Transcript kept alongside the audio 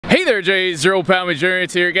Hey there, Zero Pound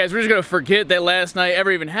McJuggerNuggets here. Guys, we're just gonna forget that last night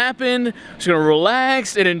ever even happened. We're just gonna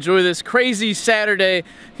relax and enjoy this crazy Saturday.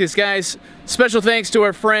 Because guys, special thanks to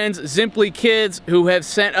our friends, Simply Kids, who have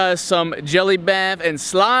sent us some jelly bath and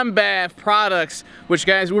slime bath products. Which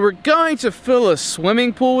guys, we were going to fill a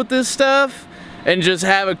swimming pool with this stuff and just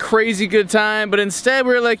have a crazy good time. But instead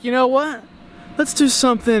we were like, you know what? Let's do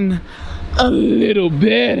something a little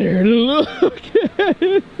better. Look at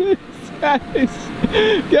this.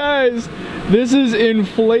 Guys, this is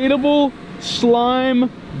inflatable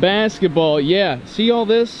slime basketball. Yeah, see all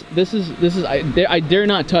this? This is I dare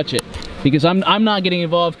not touch it because I'm not getting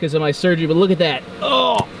involved because of my surgery. But look at that!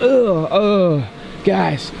 Oh,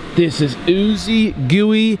 guys, this is oozy,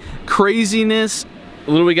 gooey craziness.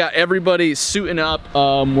 We got everybody suiting up.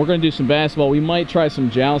 We're gonna do some basketball. We might try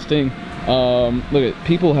some jousting. Look at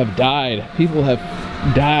people have died. People have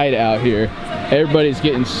died out here. Everybody's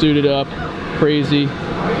getting suited up, crazy,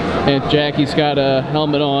 and Jackie's got a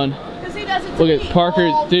helmet on. Look at Parker,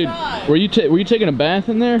 dude. Were you taking a bath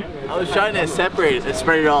in there? I was trying to separate it and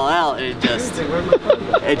spread it all out, and it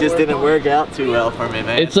just didn't work out too well for me,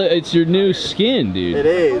 man. It's your new skin, dude. It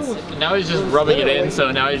is. Now he's just rubbing it in, so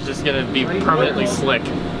now he's just gonna be permanently slick.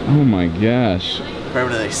 Oh my gosh.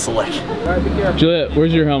 Permanently slick. Juliet,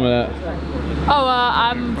 where's your helmet at? Oh,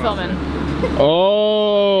 I'm filming.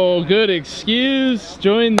 Oh, good excuse.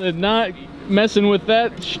 Join the not messing with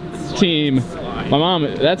that team. My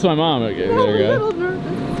mom, that's my mom. Okay, there we go.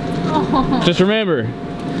 Just remember,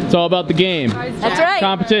 it's all about the game. That's right.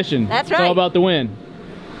 Competition. That's right. It's all about the win.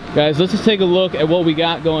 Guys, let's just take a look at what we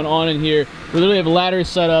got going on in here. We literally have ladders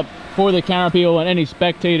set up for the camera people and any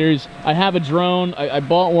spectators. I have a drone. I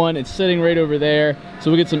bought one. It's sitting right over there. So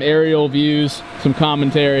we get some aerial views, some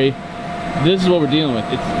commentary. This is what we're dealing with.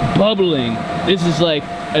 It's bubbling. This is like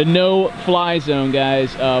a no-fly zone,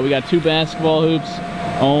 guys. We got 2 basketball hoops.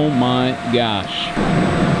 Oh my gosh.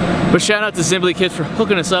 But shout out to Simply Kids for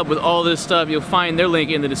hooking us up with all this stuff. You'll find their link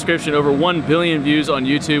in the description. Over 1 billion views on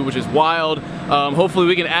YouTube, which is wild. Hopefully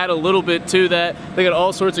we can add a little bit to that. They got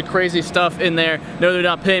all sorts of crazy stuff in there. No, they're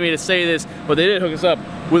not paying me to say this, but they did hook us up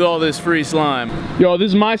with all this free slime. Yo,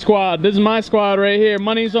 this is my squad. This is my squad right here.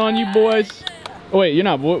 Money's on you boys. Oh, wait, you're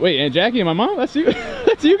not. Wait, and Jackie and my mom? That's you?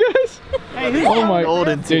 That's you guys? Hey, oh my.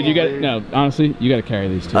 Dude, you gotta, no, honestly, you gotta carry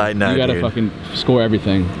these two. I know, you gotta dude. fucking score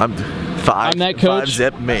everything. I'm that coach.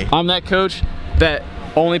 5-zip me. I'm that coach that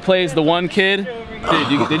only plays the one kid.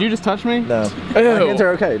 Dude, did you just touch me? No. Ew. My hands are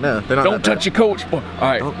okay. No, they're not. Don't touch your coach. All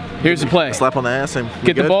right, here's the play. Slap on the ass and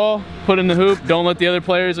get the ball, put it in the hoop. Don't let the other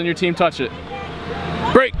players on your team touch it.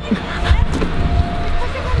 Break.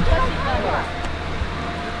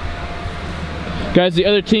 Guys, the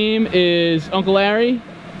other team is Uncle Larry,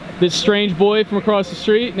 this strange boy from across the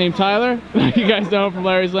street named Tyler. You guys know him from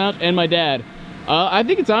Larry's Lounge, and my dad. I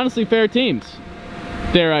think it's honestly fair teams,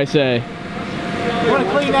 dare I say. You want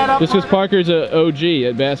to clean that up? Just because Parker's an OG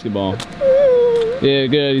at basketball. Yeah,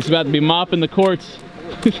 good. He's about to be mopping the courts.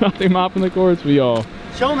 He's about to be mopping the courts for y'all.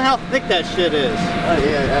 Show him how thick that shit is. Oh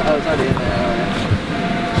yeah, I was already in there.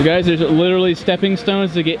 So guys, there's literally stepping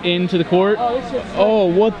stones to get into the court. Oh,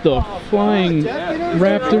 what the flying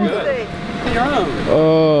raptor.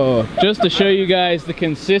 Oh, just to show you guys the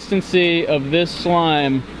consistency of this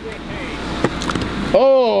slime.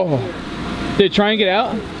 Oh, dude, try and get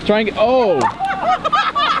out. Try and get, oh.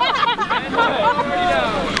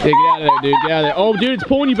 Yeah, get out of there, dude, get out of there. Oh, dude, it's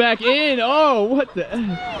pulling you back in. Oh, what the.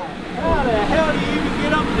 How the hell do you even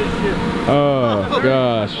get up this shit? Oh,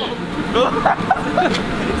 gosh.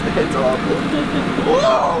 It's awful.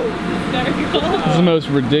 Whoa! This is the most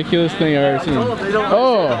ridiculous thing I've ever seen.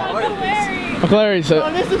 Oh, Uncle Larry, so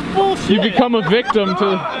this is bullshit. you become a victim to.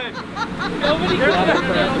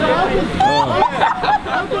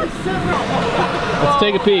 Let's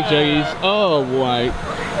take a peek, Juggies. Oh my.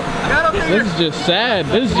 This is just sad.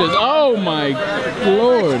 This is just, oh my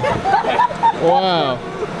lord. Wow.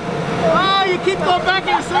 Oh, you keep going back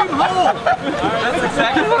in the same hole. That's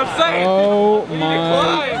exactly what I'm saying. Oh my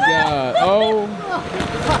god. Oh.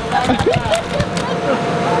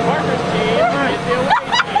 Parker's team is the away team.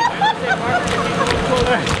 I say Parker's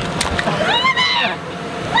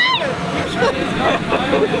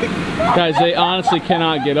team. Guys, they honestly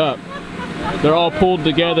cannot get up. They're all pulled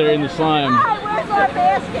together in the slime.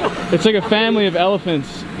 It's like a family of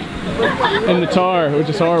elephants in the tar, which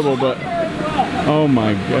is horrible, but oh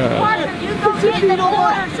my god.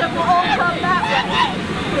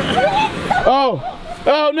 Oh!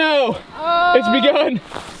 Oh no! Oh. It's begun!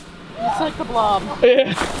 It's like the blob.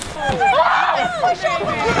 Yeah.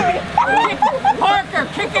 Parker,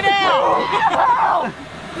 kick it out!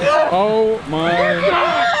 Oh my.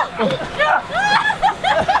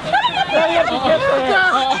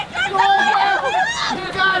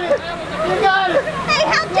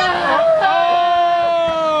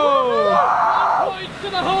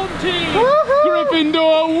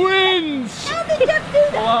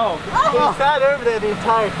 He sat over there the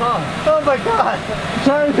entire time. Oh my god.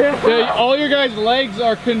 Yeah, all your guys' legs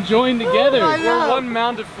are conjoined together. We're one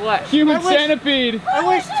mound of flesh. Human centipede. I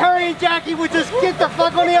wish Terry and Jackie would just get the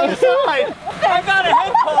fuck on the other side. I got a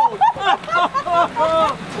head cold.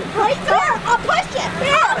 Right there, I'll push you.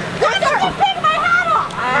 Here, right there, you pick my hat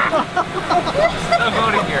off. I'm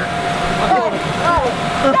voting here.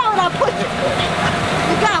 No, and I'll push you.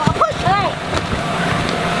 You go, I'll push you.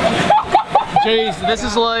 Jeez, this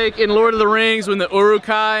is like in Lord of the Rings when the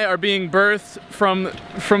Uruk-hai are being birthed from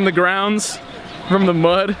the grounds, from the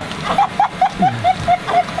mud. We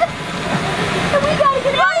gotta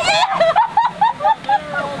get out of here.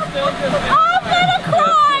 I'm gonna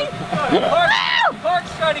cry.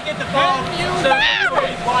 Clark's trying to get the ball so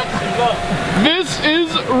everybody's watching go. This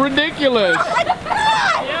is ridiculous.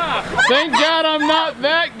 Yeah. Thank God I'm not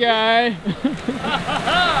that guy.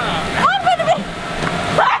 I'm gonna be.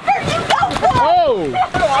 Parker, you go for it. Oh!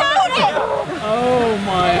 Shoot it. Oh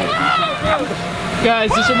my.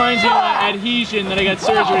 Guys, this reminds me of my adhesion that I got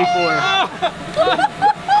surgery for.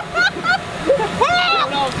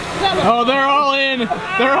 Oh, they're all in.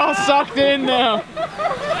 They're all sucked in now.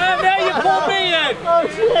 Now you pull me in. Oh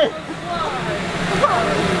shit.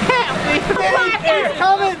 He's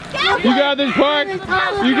coming. You got this, Park.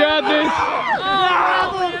 You got this.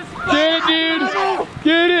 Get it, dude.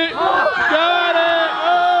 Get it. Got it.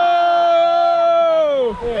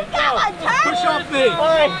 Oh! Come on, turn. Push off me.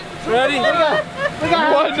 Ready?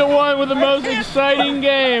 1-1 with the most exciting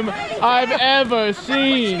game I've ever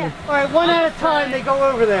seen. Alright, one at a time they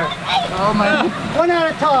go over there. Oh my. One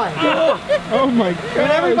at a time. Oh my God.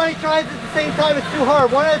 When everybody tries at the same time, it's too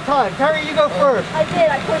hard. One at a time. Terry, you go first. I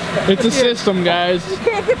did, I pushed it. It's a system, guys. You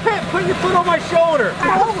can't get pit. Put your foot on my shoulder.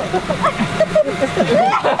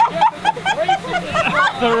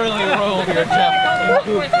 They're really rolling here, Jeff.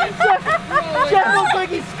 Jeff looks like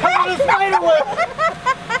he's coming a spider web.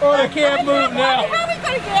 Oh, I can't move now. How are we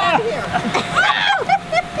gonna get out of here?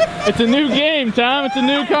 It's a new game, Tom. It's a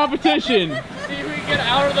new competition. See if we can get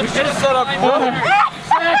out of the pit. Set up.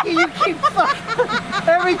 Jackie, you keep fucking.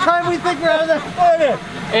 Every time we think we're out of the corner.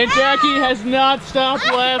 And Jackie has not stopped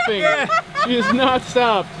laughing. She has not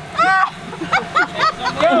stopped.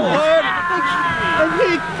 Go on.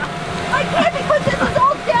 I can't because this is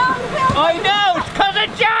all downhill. I know. It's because of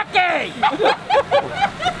Jackie.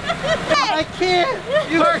 I can't.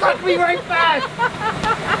 You suck me right back.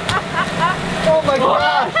 Oh my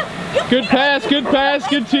gosh. Good pass,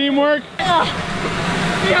 good teamwork. Oh,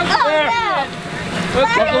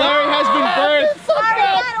 Uncle Larry has been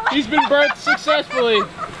birthed. He's been birthed successfully.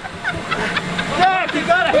 Jack, you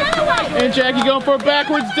gotta hit the way. And Jackie going for a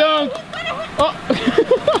backwards dunk. Oh.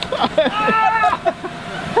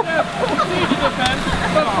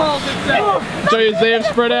 Jeez, they have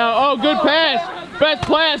spread out. Oh, good pass. Best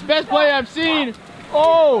play I've seen.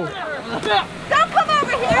 Oh. Don't come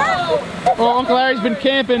over here. Oh, Uncle Larry's been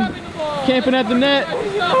camping at the net.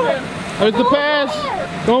 There's the pass.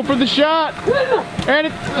 Going for the shot. And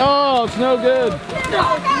it's, oh, it's no good.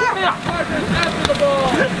 After the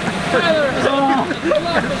ball. Tyler lost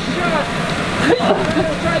the shot.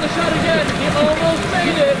 Try the shot again. He almost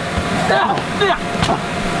made it.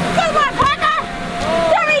 Come on, Parker.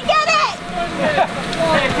 Terry, get it.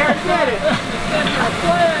 Hey, Terry, get it. That's not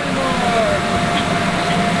play anymore.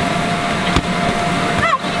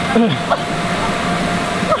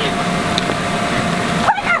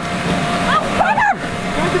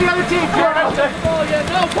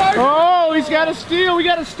 Oh, he's got a steal. We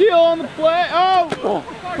got a steal on the play. Oh,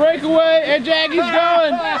 breakaway, and Jackie's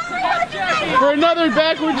going for another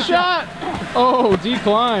backward shot. Oh,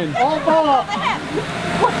 decline. All ball.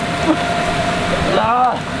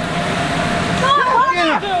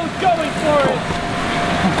 Still going for it.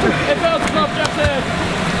 It bounces off Jeff's head.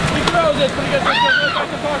 He throws it, but he gets it back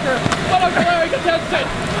to Parker. But Uncle Larry contends it.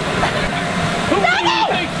 Who do you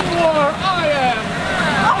think you are? I am.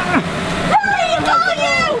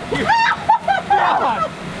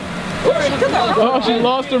 Oh, she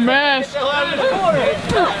lost her mask.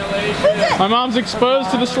 My mom's exposed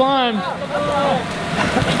to the slime.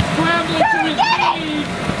 Scrambling to his knees.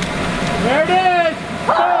 There it is.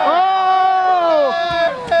 Oh!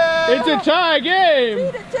 It's a tie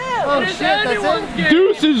game. Oh shit, that's it.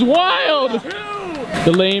 Deuce is wild.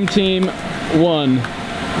 The lame team won.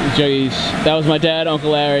 Jeez, that was my dad,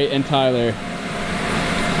 Uncle Larry, and Tyler.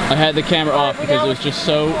 I had the camera off because it was just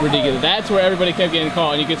so ridiculous. That's where everybody kept getting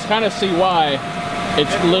caught, and you can kind of see why.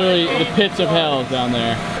 It's literally the pits of hell down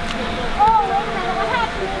there. Oh, wait a minute, what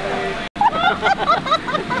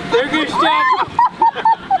happened? There goes Jack.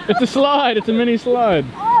 It's a slide. It's a mini slide.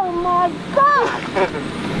 Oh my God.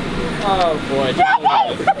 Oh boy.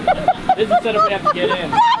 This is the setup we have to get in.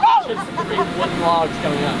 Just 3 wooden logs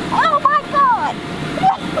coming up. Oh my God!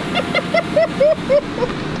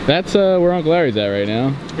 That's where Uncle Larry's at right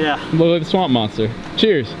now. Yeah. Look like the swamp monster.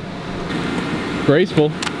 Cheers.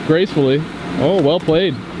 Gracefully. Oh, well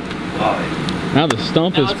played. Now the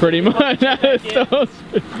stump is pretty much.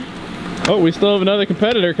 Oh, we still have another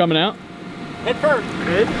competitor coming out. Head first.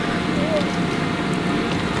 Good.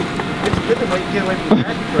 It's good to get away from the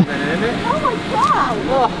back for a minute, isn't it? Oh my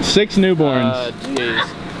God! 6 newborns.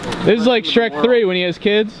 Jeez. This is like Shrek 3 when he has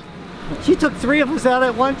kids. She took 3 of us out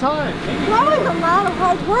at one time. That was a lot of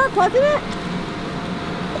hard work, wasn't it?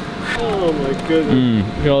 Oh my goodness.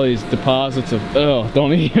 Look at all these deposits of, oh,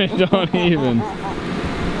 don't even. That's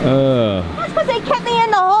because they kept me in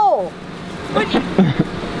the hole.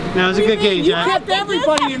 That was a good game, You Jack. kept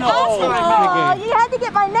everybody in the hole. Oh, you had to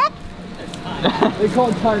get my neck They call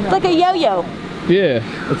it timeout. like a yo-yo. Yeah,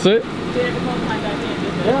 that's it.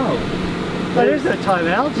 No. That is a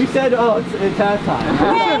timeout. You said, oh, it's half time.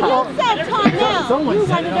 Yeah, you said timeout. Someone You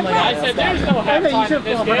said it. wanted I'm to like, I said there's no halftime in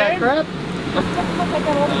this for that game. crap. It's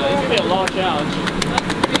gonna be a long challenge.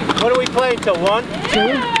 What are we playing till 1? 2?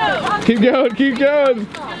 Keep going.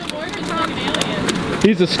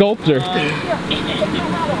 He's a sculptor. Look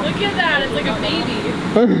at that, it's like a baby.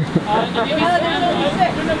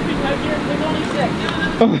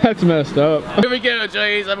 Oh, that's messed up. Here we go,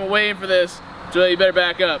 Julius. I've been waiting for this. Julie, you better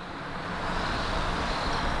back up.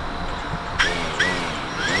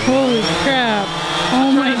 Holy crap.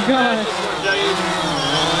 Oh my gosh.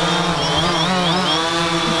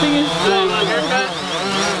 This thing is so...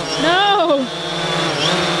 No!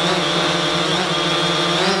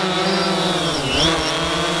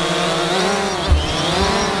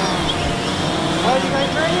 Are you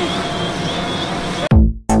guys ready?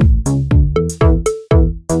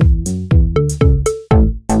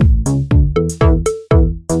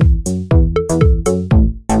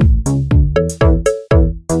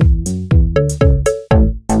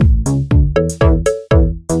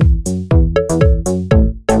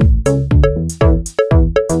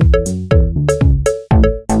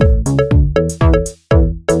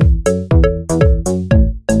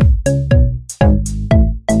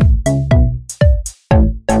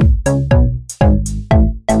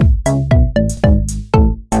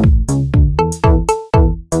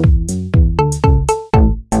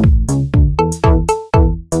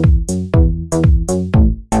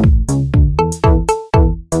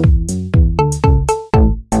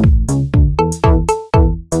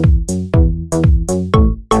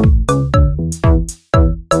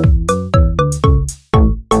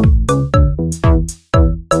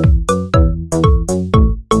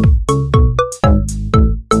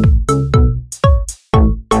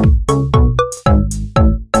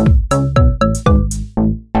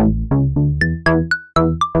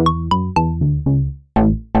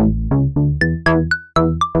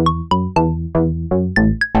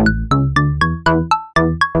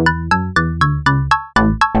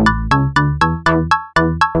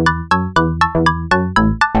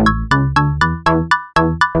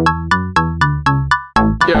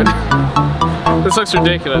 This looks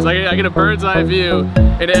ridiculous. I get a bird's eye view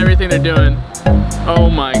into everything they're doing. Oh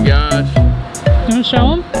my gosh. You wanna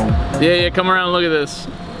show them? Yeah, come around and look at this.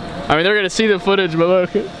 I mean, they're gonna see the footage, but look.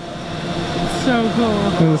 So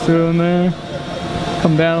cool. Let's do it in there.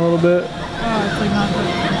 Come down a little bit. Oh, it's like not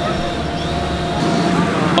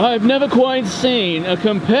good. I've never quite seen a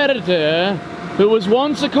competitor who was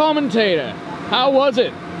once a commentator. How was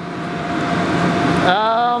it?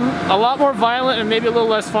 A lot more violent and maybe a little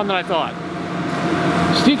less fun than I thought.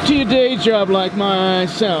 Stick to your day job like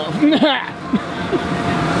myself. Yeah.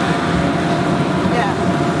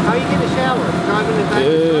 How you get a shower? Driving it back.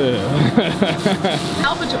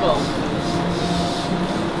 Salvageable.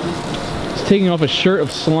 He's taking off a shirt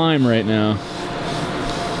of slime right now.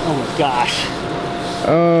 Oh my gosh.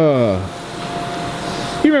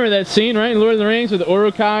 You remember that scene, right? In Lord of the Rings where the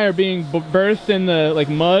Uruk-hai are being birthed in the like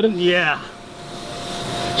mud? Yeah.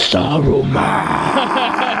 Saruman.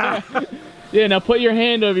 Yeah, now put your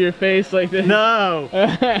hand over your face like this. No.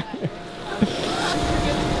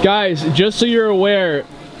 Guys, just so you're aware,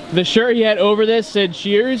 the shirt he had over this said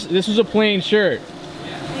Cheers. This was a plain shirt.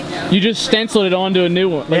 You just stenciled it onto a new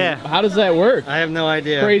one. Like, Yeah. How does that work? I have no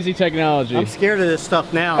idea. Crazy technology. I'm scared of this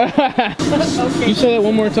stuff now. Can you say that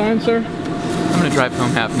one more time, sir? I'm gonna drive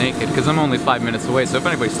home half naked because I'm only 5 minutes away. So if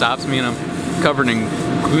anybody stops me and I'm covered in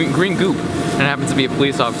green goop and happens to be a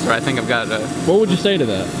police officer, I think I've got a... What would you say to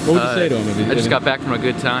that? What would you say to him? I just got back from a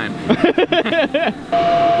good time.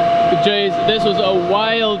 Jays, this was a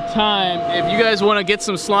wild time. If you guys want to get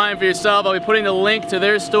some slime for yourself, I'll be putting the link to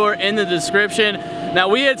their store in the description. Now,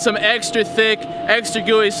 we had some extra thick, extra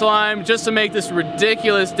gooey slime just to make this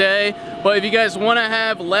ridiculous day. But if you guys want to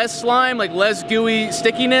have less slime, like less gooey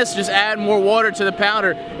stickiness, just add more water to the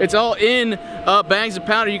powder. It's all in bags of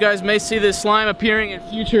powder. You guys may see this slime appearing in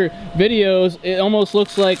future videos. It almost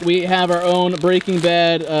looks like we have our own Breaking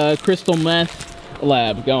Bad crystal meth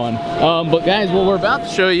lab going. But guys, what we're about to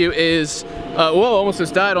show you is, whoa, almost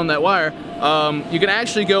just died on that wire. You can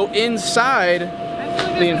actually go inside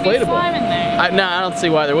the inflatable. Slime in there. No, I don't see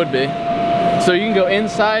why there would be. So you can go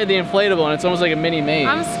inside the inflatable and it's almost like a mini maze.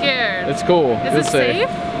 I'm scared. It's cool. Is it safe?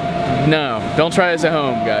 No, don't try this at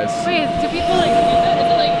home, guys. Wait, do people like use it? Is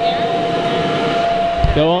it like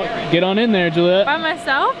air? Go on, get on in there, Juliet. By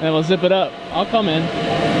myself? And we'll zip it up. I'll come in.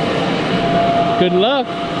 Good luck.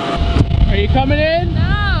 Are you coming in?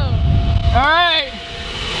 No. All right,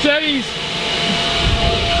 Jays,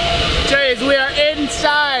 we are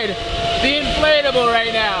inside the inflatable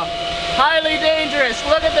right now. Highly dangerous.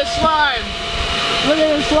 Look at the slime. Look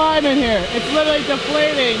at the slime in here. It's literally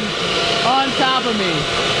deflating on top of me.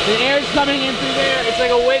 The air's coming in through there. It's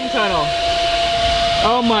like a wind tunnel.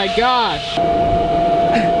 Oh my gosh.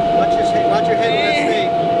 Watch your head when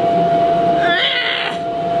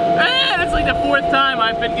I That's like the 4th time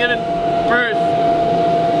I've been given birth.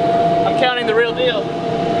 I'm counting the real deal.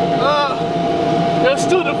 It was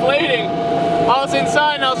still deflating. I was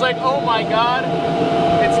inside and I was like, oh my god.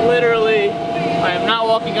 It's literally, I am not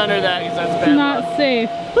walking under that because that's bad. Not safe.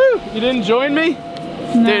 Woo, you didn't join me?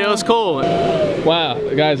 No. Dude, it was cool. Wow,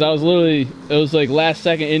 guys, I was literally, it was like last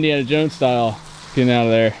second Indiana Jones style getting out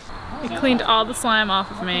of there. It cleaned all the slime off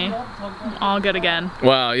of me. I'm all good again.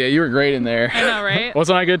 Wow, yeah, you were great in there. I know, right?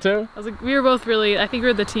 Wasn't I good too? I was like, we were both really, I think we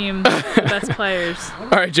were the team, the best players. All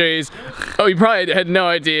right, Jays. Oh, you probably had no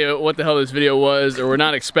idea what the hell this video was, or we're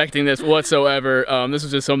not expecting this whatsoever. This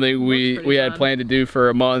was just something we had planned to do for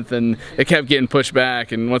a month, and it kept getting pushed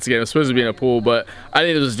back. And once again, it was supposed to be in a pool, but I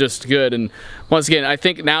think it was just good. And once again, I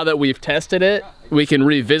think now that we've tested it, we can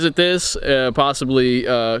revisit this, possibly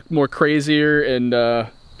more crazier and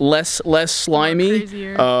less slimy.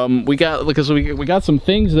 We got some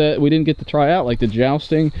things that we didn't get to try out, like the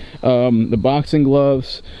jousting, the boxing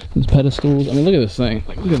gloves, these pedestals. I mean, look at this thing.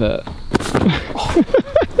 Like, look at that.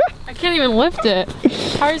 I can't even lift it.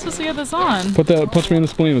 How are you supposed to get this on? Punch me in the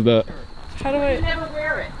spleen with that. How do I? You never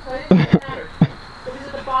wear it, so it doesn't matter. It was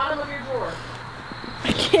at the bottom of your drawer.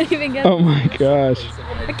 I can't even get it. Oh my gosh.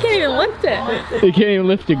 I can't even lift it. You can't even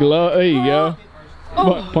lift your glove. There you go.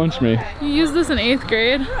 Oh. Punch me. You used this in 8th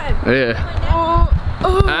grade? Yeah. Oh.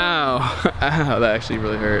 Ow. Ow, that actually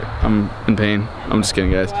really hurt. I'm in pain. I'm just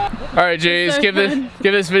kidding, guys. All right, Jays, So give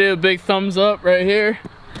this video a big thumbs up right here.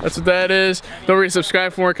 That's what that is. Don't forget to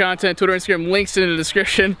subscribe for more content. Twitter, Instagram, links in the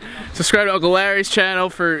description. Subscribe to Uncle Larry's channel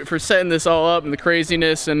for setting this all up and the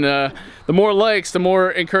craziness. And the more likes, the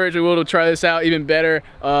more encouraged we will to try this out even better.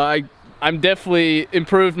 I'm definitely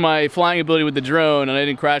improved my flying ability with the drone, and I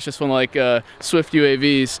didn't crash this one like Swift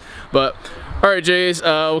UAVs. But all right, Jays,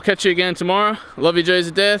 we'll catch you again tomorrow. Love you, Jays,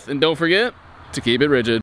 to death, and don't forget to keep it rigid.